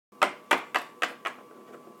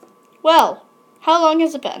Well, how long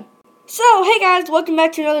has it been? So, hey guys, welcome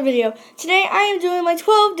back to another video. Today I am doing my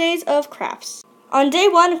 12 days of crafts. On day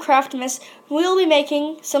 1 of Craftmas, we will be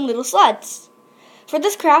making some little sleds. For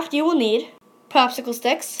this craft, you will need popsicle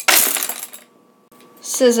sticks,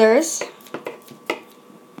 scissors,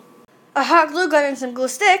 a hot glue gun and some glue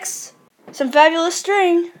sticks, some fabulous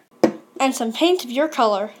string, and some paint of your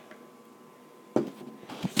color.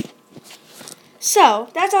 So,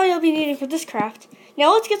 that's all you'll be needing for this craft.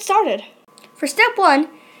 Now let's get started. For step 1,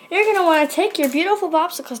 you're going to want to take your beautiful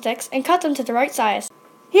popsicle sticks and cut them to the right size.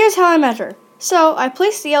 Here's how I measure. So, I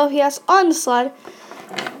place the LPS on the sled,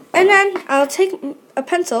 and then I'll take a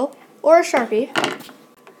pencil or a Sharpie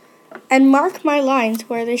and mark my lines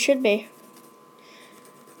where they should be,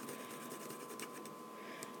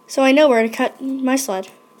 so I know where to cut my sled.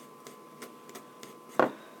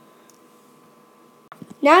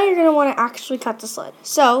 Now you're going to want to actually cut the sled.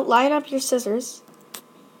 So, line up your scissors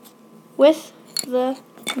with the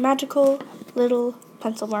magical little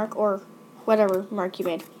pencil mark or whatever mark you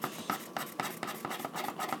made.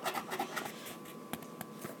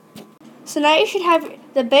 So now you should have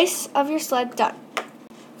the base of your sled done.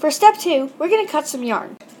 For step 2, we're going to cut some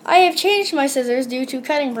yarn. I have changed my scissors due to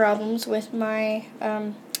cutting problems with my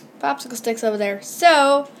popsicle sticks over there.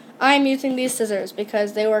 So I'm using these scissors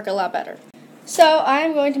because they work a lot better. So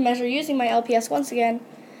I'm going to measure using my LPS once again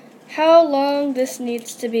how long this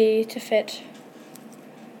needs to be to fit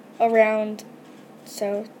around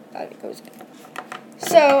so that it goes in.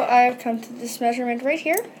 So I've come to this measurement right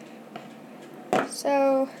here.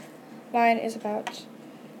 So mine is about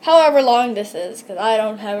however long this is, because I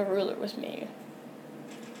don't have a ruler with me.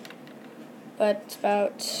 But it's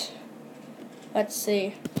about, let's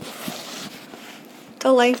see,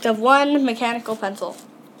 the length of one mechanical pencil.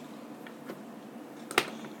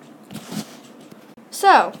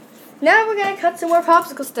 So, now we're going to cut some more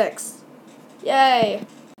popsicle sticks. Yay!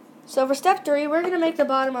 So for step 3, we're going to make the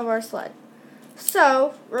bottom of our sled.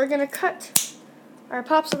 So, we're going to cut our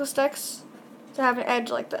popsicle sticks to have an edge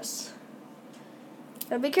like this.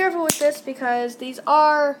 Now be careful with this because these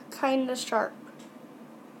are kind of sharp.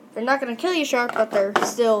 They're not going to kill you sharp, but they're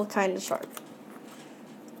still kind of sharp.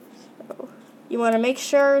 So you want to make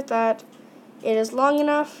sure that it is long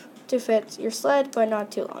enough to fit your sled, but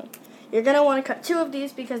not too long. You're going to want to cut 2 of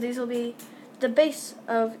these because these will be the base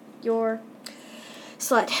of your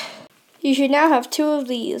sled. You should now have 2 of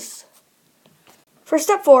these. For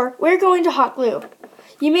step 4, we're going to hot glue.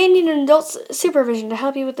 You may need an adult's supervision to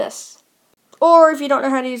help you with this. Or if you don't know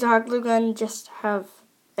how to use a hot glue gun, just have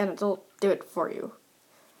an adult do it for you.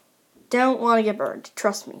 Don't want to get burned.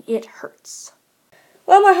 Trust me, it hurts.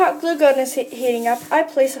 While my hot glue gun is heating up, I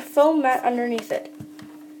place a foam mat underneath it.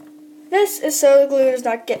 This is so the glue does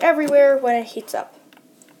not get everywhere when it heats up.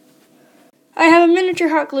 I have a miniature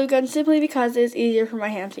hot glue gun simply because it is easier for my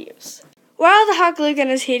hand to use. While the hot glue gun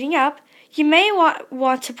is heating up, you may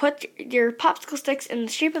want to put your popsicle sticks in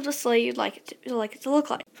the shape of the sleigh you'd like it to look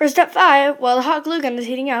like. For step 5, while the hot glue gun is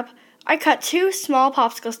heating up, I cut 2 small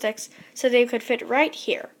popsicle sticks so they could fit right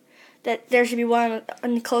here. That there should be one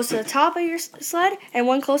close to the top of your sled and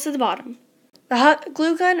one close to the bottom. The hot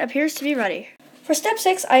glue gun appears to be ready. For step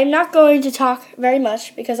 6, I am not going to talk very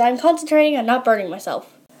much because I'm concentrating on not burning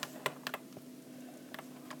myself.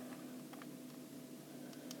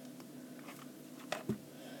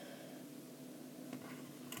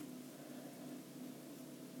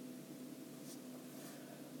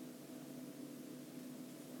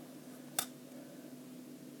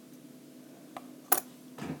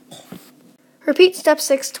 Repeat step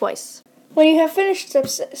 6 twice. When you have finished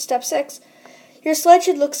step 6, your sled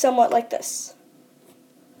should look somewhat like this.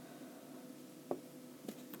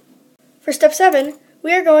 For step 7,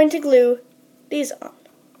 we are going to glue these on.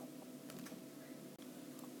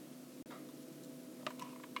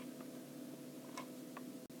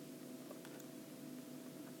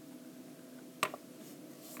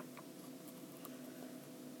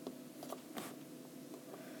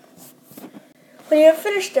 When you have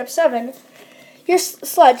finished step 7, your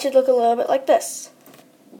sled should look a little bit like this.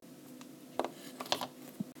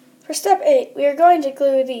 For step 8, we are going to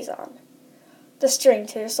glue these on, the string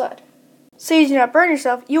to your sled. So you do not burn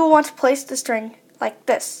yourself, you will want to place the string like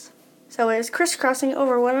this, so it is crisscrossing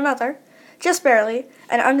over one another, just barely,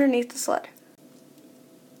 and underneath the sled.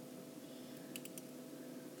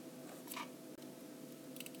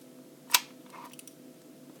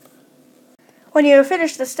 When you have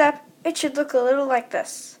finished the step, it should look a little like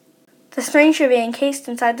this. The string should be encased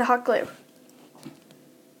inside the hot glue.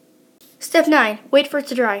 Step 9. Wait for it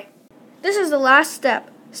to dry. This is the last step,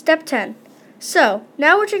 step 10. So,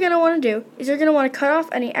 now what you're going to want to do is you're going to want to cut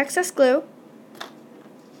off any excess glue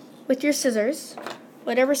with your scissors,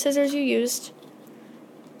 whatever scissors you used.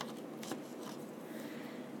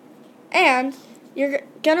 And you're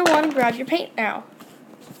going to want to grab your paint now,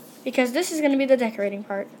 because this is going to be the decorating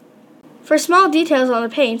part. For small details on the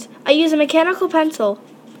paint, I use a mechanical pencil.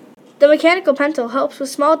 The mechanical pencil helps with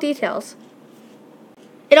small details.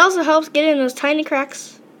 It also helps get in those tiny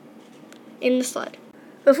cracks in the sled.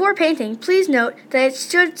 Before painting, please note that it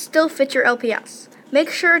should still fit your LPS. Make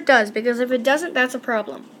sure it does, because if it doesn't, that's a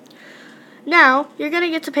problem. Now, you're going to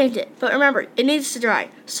get to paint it, but remember, it needs to dry,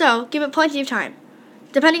 so give it plenty of time.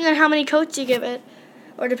 Depending on how many coats you give it,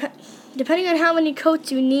 or depending on how many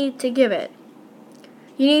coats you need to give it,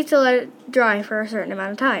 you need to let it dry for a certain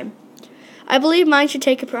amount of time. I believe mine should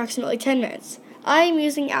take approximately 10 minutes. I am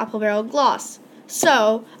using apple barrel gloss,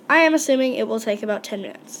 so I am assuming it will take about 10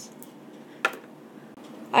 minutes.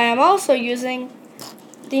 I am also using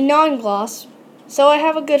the non-gloss, so I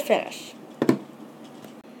have a good finish.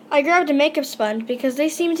 I grabbed a makeup sponge because they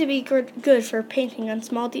seem to be good for painting on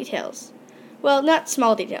small details. Well, not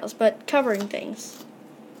small details, but covering things.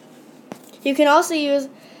 You can also use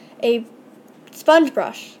a sponge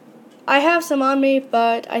brush. I have some on me,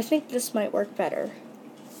 but I think this might work better.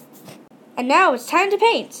 And now it's time to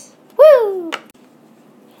paint. Woo!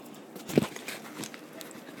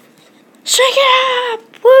 Shake it up!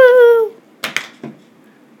 Woo!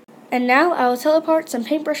 And now I will teleport some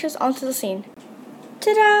paintbrushes onto the scene.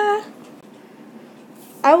 Ta-da!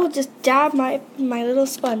 I will just dab my little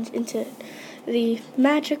sponge into the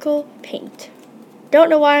magical paint. Don't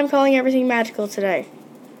know why I'm calling everything magical today.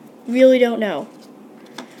 Really don't know.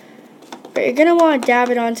 But you're going to want to dab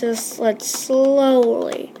it onto the sled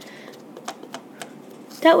slowly.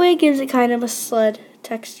 That way it gives it kind of a sled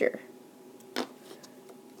texture,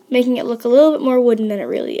 making it look a little bit more wooden than it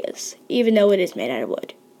really is, even though it is made out of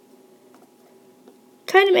wood.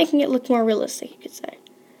 Kind of making it look more realistic, you could say.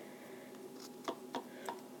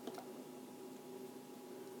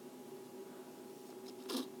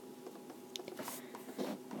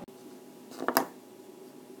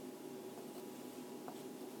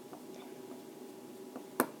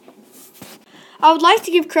 I would like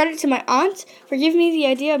to give credit to my aunt for giving me the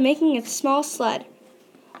idea of making a small sled.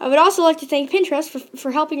 I would also like to thank Pinterest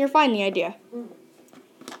for helping her find the idea.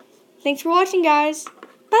 Thanks for watching, guys.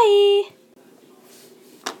 Bye!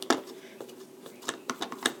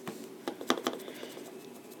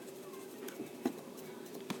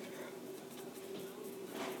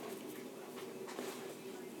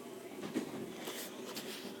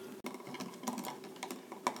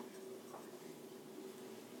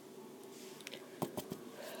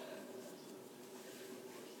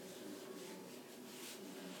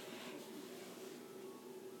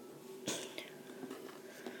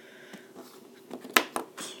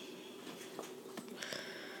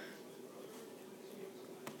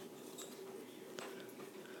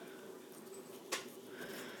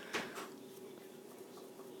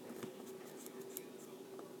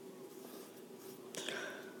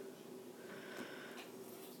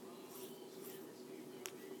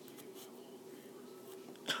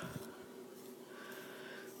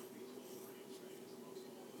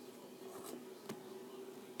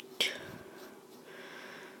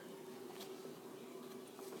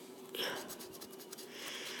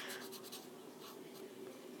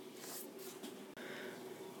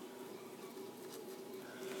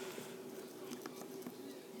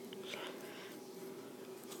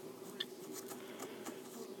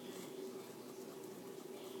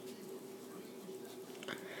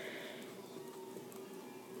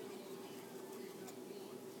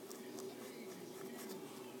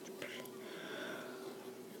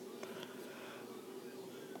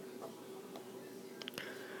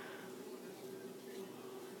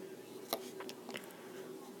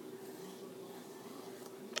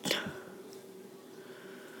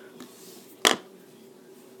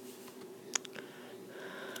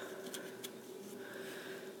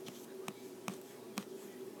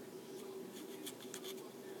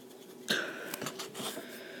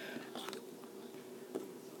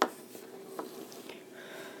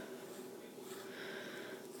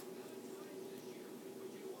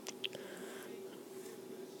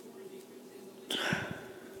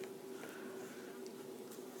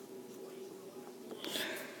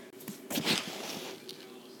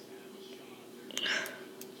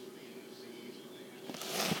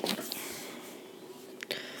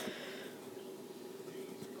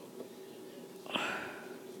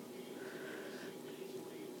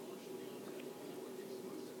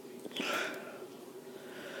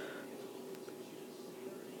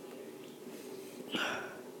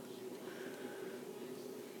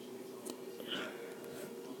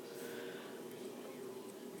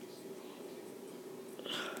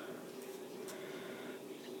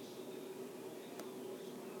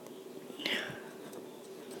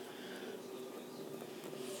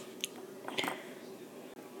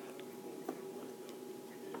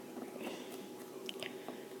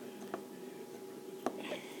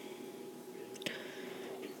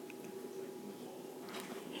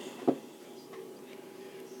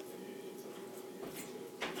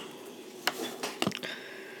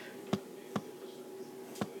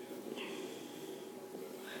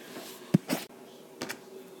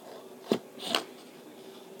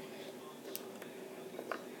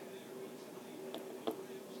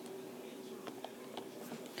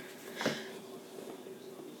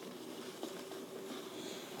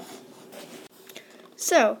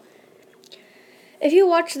 So, if you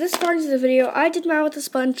watch this part of the video, I did mine with a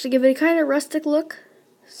sponge to give it a kind of rustic look.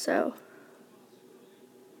 So,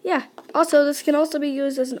 yeah. Also, this can also be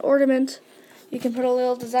used as an ornament. You can put a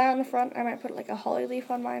little design on the front. I might put like a holly leaf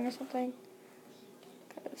on mine or something,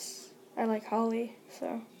 because I like holly,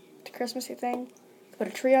 so it's a Christmassy thing. Put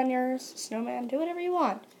a tree on yours, snowman, do whatever you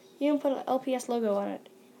want. You can put an LPS logo on it.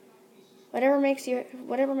 Whatever makes you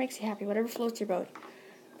happy, whatever floats your boat.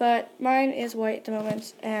 But mine is white at the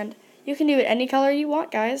moment, and you can do it any color you want,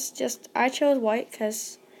 guys. Just, I chose white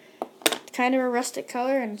because it's kind of a rustic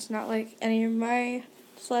color, and it's not like any of my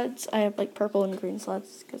sleds. I have like purple and green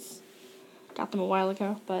sleds because I got them a while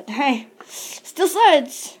ago, but hey, still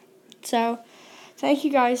sleds. So, thank you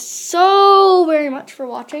guys so very much for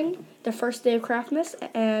watching the first day of Craftmas,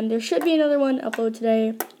 and there should be another one upload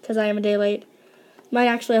today because I am a day late. Might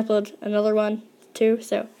actually upload another one too,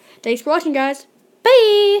 so thanks for watching, guys.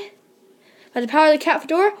 Bye! By the power of the cat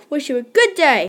fedora, wish you a good day.